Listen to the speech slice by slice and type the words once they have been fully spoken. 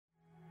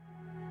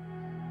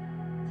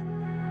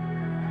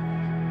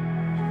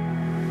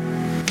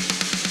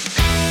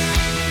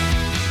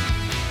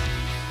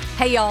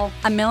Hey y'all,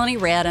 I'm Melanie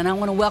Redd, and I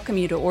want to welcome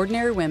you to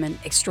Ordinary Women,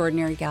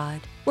 Extraordinary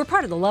God. We're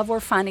part of the Love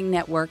Worth Finding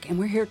Network, and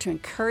we're here to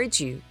encourage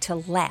you to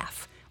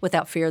laugh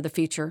without fear of the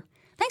future.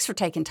 Thanks for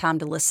taking time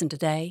to listen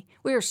today.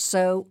 We are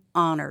so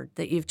honored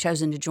that you've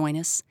chosen to join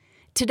us.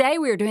 Today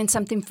we are doing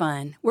something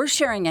fun. We're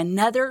sharing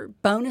another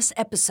bonus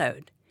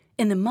episode.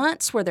 In the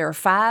months where there are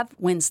 5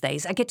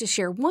 Wednesdays, I get to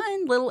share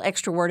one little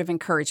extra word of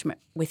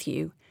encouragement with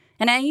you.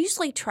 And I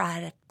usually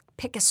try to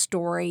pick a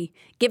story,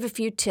 give a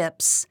few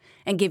tips,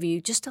 and give you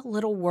just a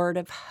little word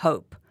of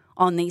hope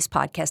on these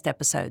podcast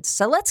episodes.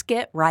 So let's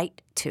get right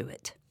to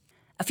it.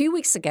 A few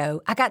weeks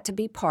ago, I got to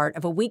be part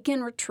of a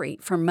weekend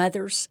retreat for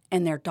mothers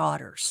and their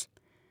daughters.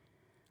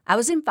 I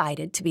was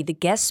invited to be the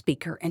guest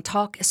speaker and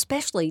talk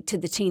especially to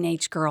the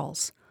teenage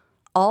girls.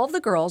 All of the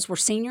girls were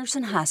seniors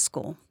in high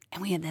school,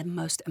 and we had the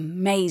most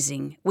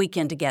amazing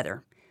weekend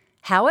together.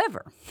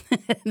 However,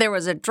 there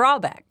was a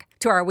drawback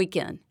to our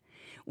weekend.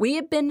 We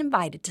had been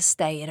invited to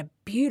stay at a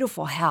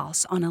beautiful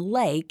house on a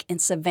lake in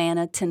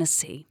Savannah,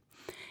 Tennessee.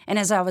 And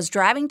as I was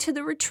driving to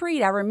the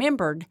retreat, I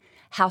remembered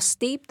how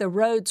steep the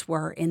roads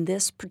were in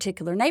this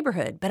particular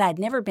neighborhood, but I'd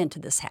never been to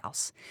this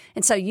house.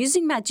 And so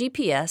using my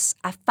GPS,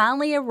 I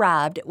finally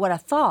arrived at what I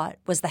thought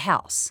was the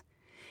house.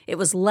 It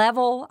was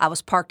level, I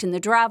was parked in the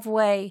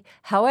driveway.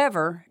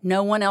 However,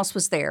 no one else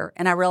was there,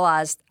 and I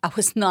realized I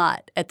was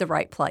not at the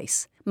right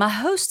place. My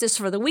hostess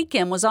for the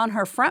weekend was on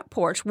her front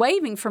porch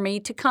waving for me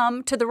to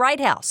come to the right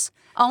house.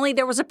 Only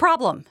there was a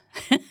problem.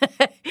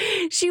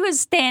 She was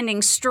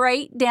standing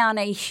straight down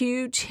a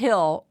huge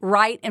hill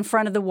right in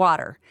front of the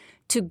water.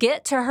 To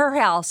get to her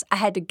house, I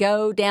had to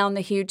go down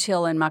the huge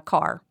hill in my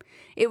car.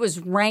 It was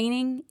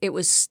raining, it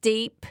was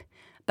steep,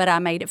 but I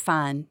made it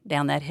fine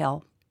down that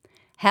hill.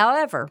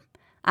 However,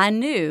 I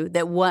knew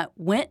that what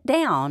went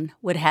down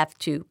would have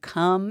to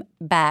come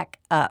back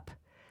up.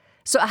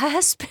 So I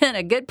spent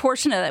a good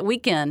portion of that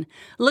weekend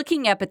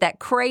looking up at that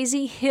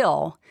crazy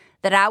hill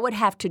that I would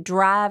have to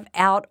drive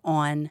out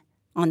on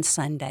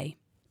Sunday.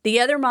 The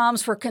other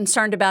moms were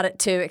concerned about it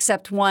too,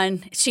 except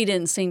one. She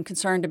didn't seem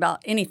concerned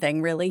about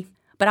anything really.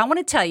 But I want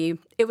to tell you,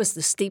 it was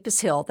the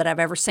steepest hill that I've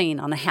ever seen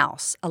on a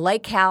house, a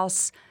lake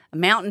house, a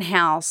mountain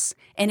house,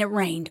 and it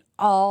rained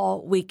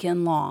all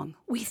weekend long.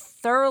 We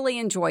thoroughly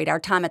enjoyed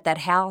our time at that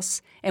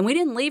house, and we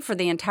didn't leave for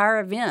the entire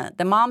event.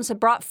 The moms had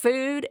brought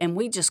food, and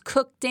we just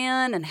cooked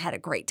in and had a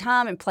great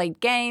time and played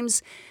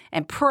games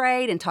and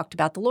prayed and talked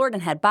about the Lord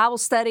and had Bible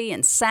study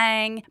and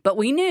sang. But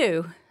we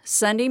knew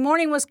Sunday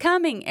morning was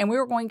coming, and we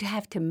were going to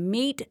have to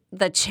meet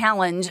the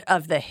challenge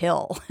of the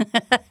hill.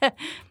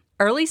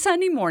 Early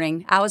Sunday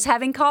morning, I was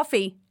having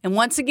coffee and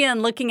once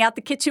again looking out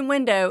the kitchen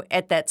window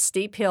at that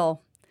steep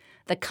hill.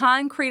 The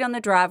concrete on the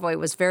driveway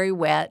was very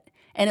wet,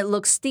 and it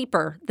looked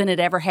steeper than it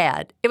ever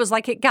had. It was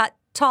like it got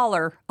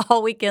taller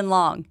all weekend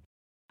long.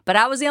 But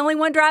I was the only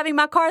one driving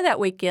my car that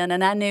weekend,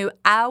 and I knew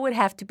I would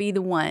have to be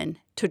the one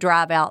to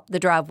drive out the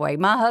driveway.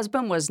 My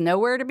husband was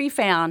nowhere to be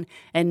found,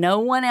 and no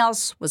one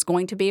else was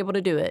going to be able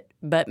to do it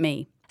but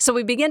me. So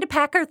we began to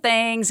pack our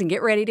things and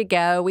get ready to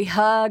go. We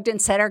hugged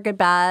and said our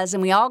goodbyes,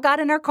 and we all got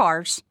in our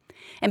cars.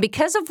 And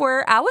because of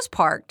where I was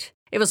parked,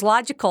 it was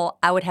logical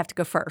I would have to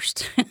go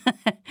first.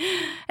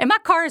 And my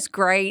car is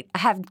great. I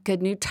have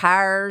good new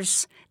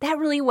tires. That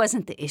really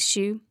wasn't the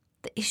issue.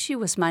 The issue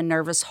was my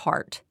nervous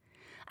heart.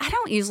 I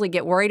don't usually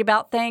get worried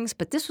about things,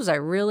 but this was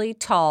a really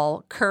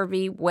tall,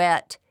 curvy,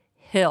 wet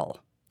hill.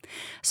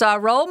 So I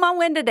rolled my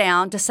window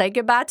down to say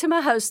goodbye to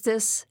my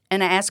hostess,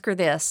 and I asked her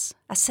this.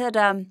 I said,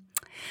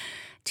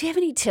 do you have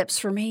any tips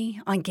for me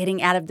on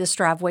getting out of this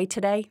driveway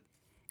today?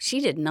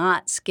 She did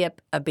not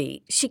skip a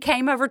beat. She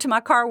came over to my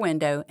car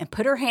window and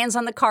put her hands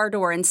on the car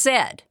door and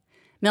said,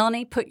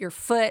 Melanie, put your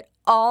foot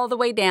all the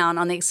way down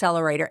on the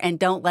accelerator and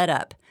don't let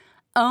up.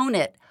 Own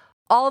it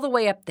all the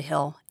way up the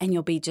hill and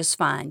you'll be just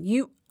fine.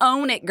 You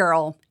own it,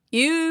 girl.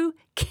 You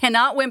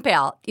cannot wimp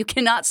out. You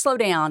cannot slow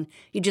down.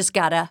 You just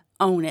gotta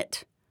own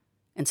it.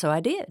 And so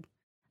I did.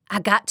 I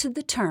got to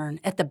the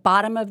turn at the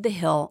bottom of the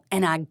hill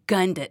and I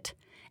gunned it.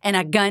 And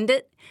I gunned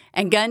it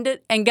and gunned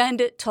it and gunned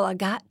it till I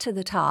got to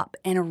the top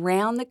and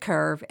around the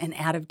curve and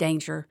out of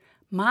danger.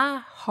 My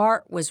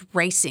heart was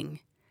racing,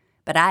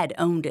 but I had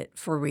owned it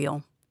for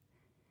real.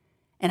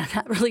 And I'm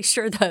not really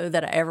sure, though,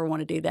 that I ever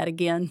want to do that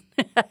again.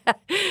 You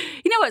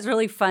know what's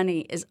really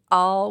funny is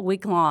all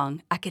week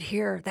long, I could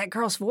hear that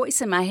girl's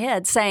voice in my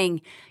head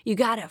saying, you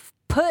got to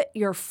put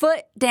your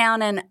foot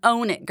down and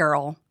own it,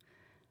 girl.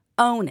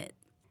 Own it.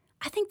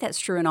 I think that's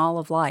true in all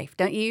of life,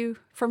 don't you?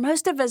 For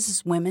most of us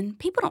as women,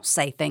 people don't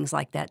say things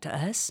like that to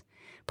us.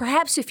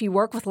 Perhaps if you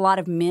work with a lot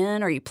of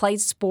men or you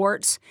played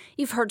sports,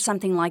 you've heard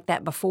something like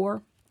that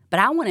before. But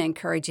I want to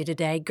encourage you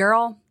today,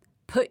 girl,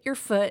 put your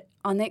foot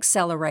on the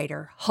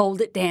accelerator,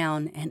 hold it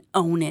down, and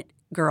own it,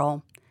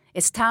 girl.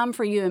 It's time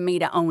for you and me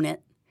to own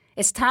it.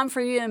 It's time for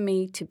you and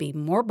me to be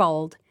more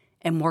bold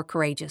and more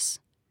courageous.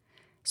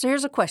 So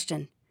here's a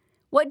question.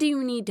 What do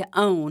you need to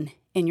own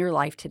in your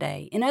life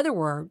today? In other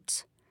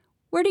words,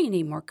 where do you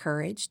need more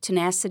courage,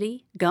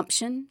 tenacity,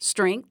 gumption,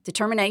 strength,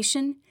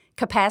 determination,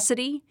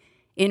 capacity,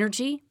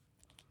 energy?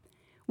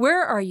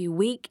 Where are you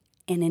weak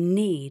and in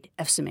need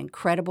of some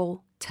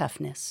incredible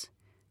toughness,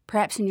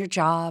 perhaps in your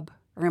job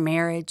or a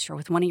marriage or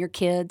with one of your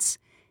kids,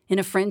 in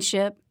a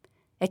friendship,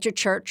 at your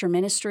church or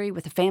ministry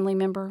with a family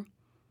member.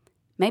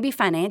 Maybe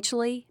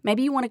financially,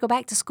 maybe you want to go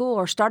back to school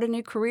or start a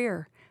new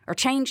career or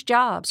change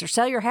jobs or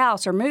sell your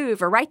house or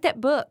move or write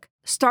that book,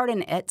 start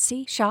an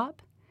Etsy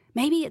shop.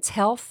 Maybe it's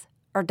health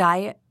or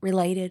diet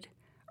related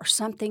or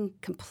something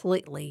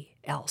completely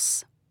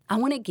else. I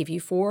want to give you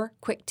 4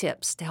 quick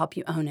tips to help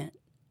you own it.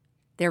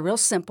 They're real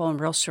simple and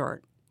real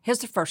short. Here's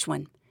the first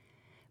one.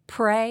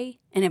 Pray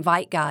and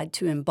invite God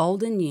to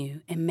embolden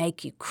you and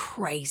make you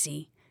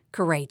crazy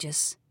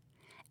courageous.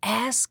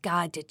 Ask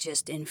God to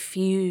just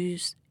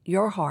infuse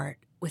your heart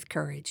with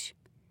courage.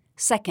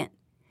 Second,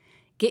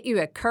 get you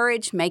a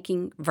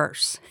courage-making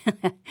verse.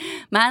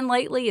 Mine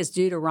lately is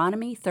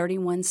Deuteronomy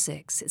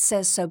 31:6. It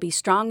says, "So be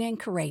strong and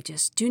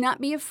courageous. Do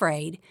not be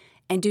afraid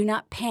and do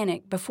not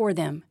panic before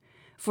them.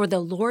 For the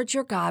Lord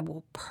your God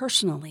will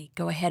personally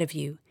go ahead of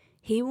you.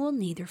 He will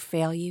neither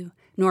fail you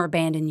nor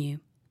abandon you."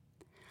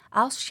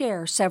 I'll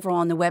share several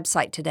on the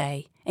website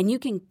today, and you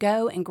can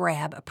go and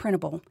grab a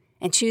printable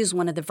and choose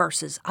one of the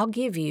verses. I'll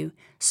give you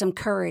some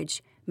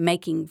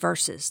courage-making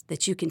verses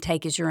that you can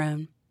take as your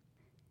own.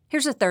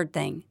 Here's a third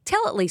thing.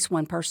 Tell at least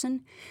one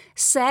person.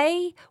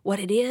 Say what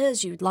it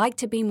is you'd like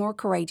to be more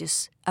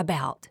courageous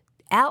about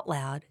out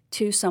loud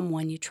to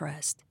someone you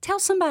trust. Tell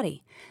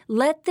somebody.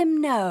 Let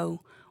them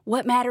know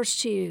what matters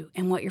to you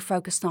and what you're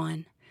focused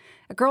on.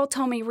 A girl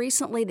told me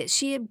recently that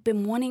she had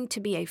been wanting to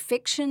be a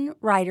fiction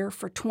writer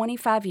for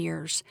 25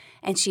 years,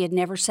 and she had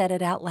never said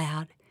it out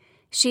loud.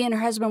 She and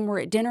her husband were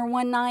at dinner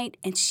one night,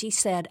 and she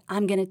said,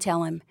 "I'm going to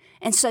tell him."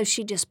 And so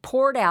she just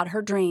poured out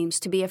her dreams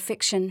to be a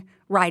fiction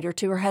writer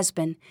to her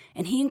husband.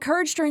 And he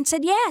encouraged her and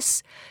said,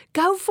 "Yes,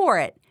 go for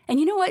it." And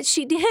you know what?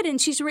 She did,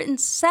 and she's written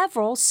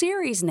several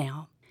series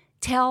now.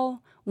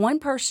 Tell one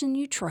person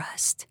you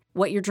trust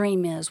what your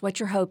dream is,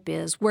 what your hope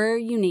is, where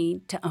you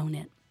need to own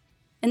it.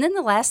 And then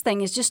the last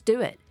thing is just do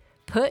it.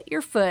 Put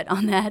your foot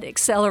on that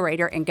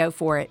accelerator and go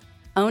for it.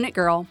 Own it,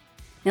 girl.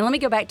 Now let me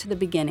go back to the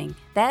beginning.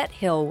 That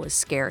hill was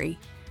scary,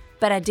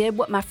 but I did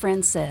what my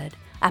friend said.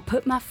 I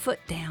put my foot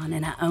down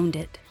and I owned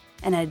it.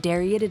 And I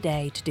dare you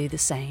today to do the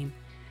same.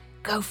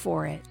 Go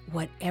for it,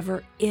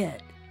 whatever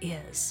it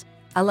is.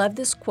 I love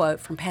this quote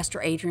from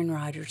Pastor Adrian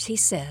Rogers. He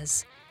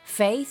says,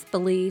 "Faith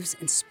believes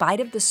in spite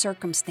of the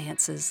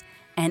circumstances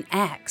and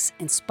acts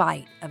in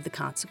spite of the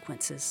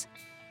consequences."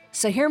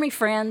 So hear me,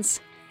 friends.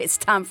 It's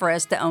time for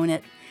us to own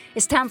it.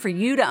 It's time for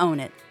you to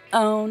own it.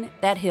 Own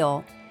that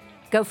hill.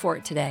 Go for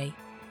it today.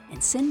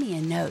 And send me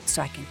a note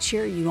so I can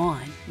cheer you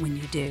on when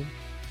you do.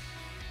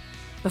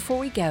 Before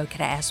we go,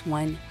 could I ask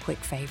one quick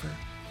favor?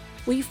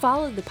 Will you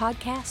follow the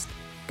podcast?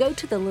 Go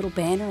to the little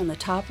banner on the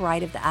top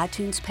right of the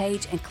iTunes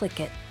page and click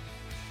it.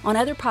 On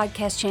other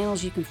podcast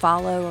channels, you can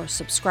follow or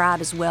subscribe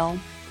as well.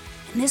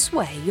 And this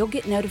way, you'll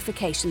get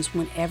notifications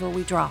whenever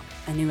we drop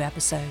a new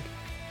episode.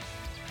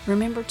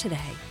 Remember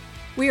today,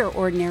 we are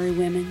ordinary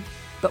women,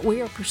 but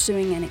we are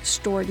pursuing an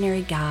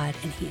extraordinary God,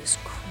 and He is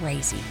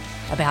crazy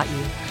about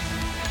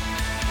you.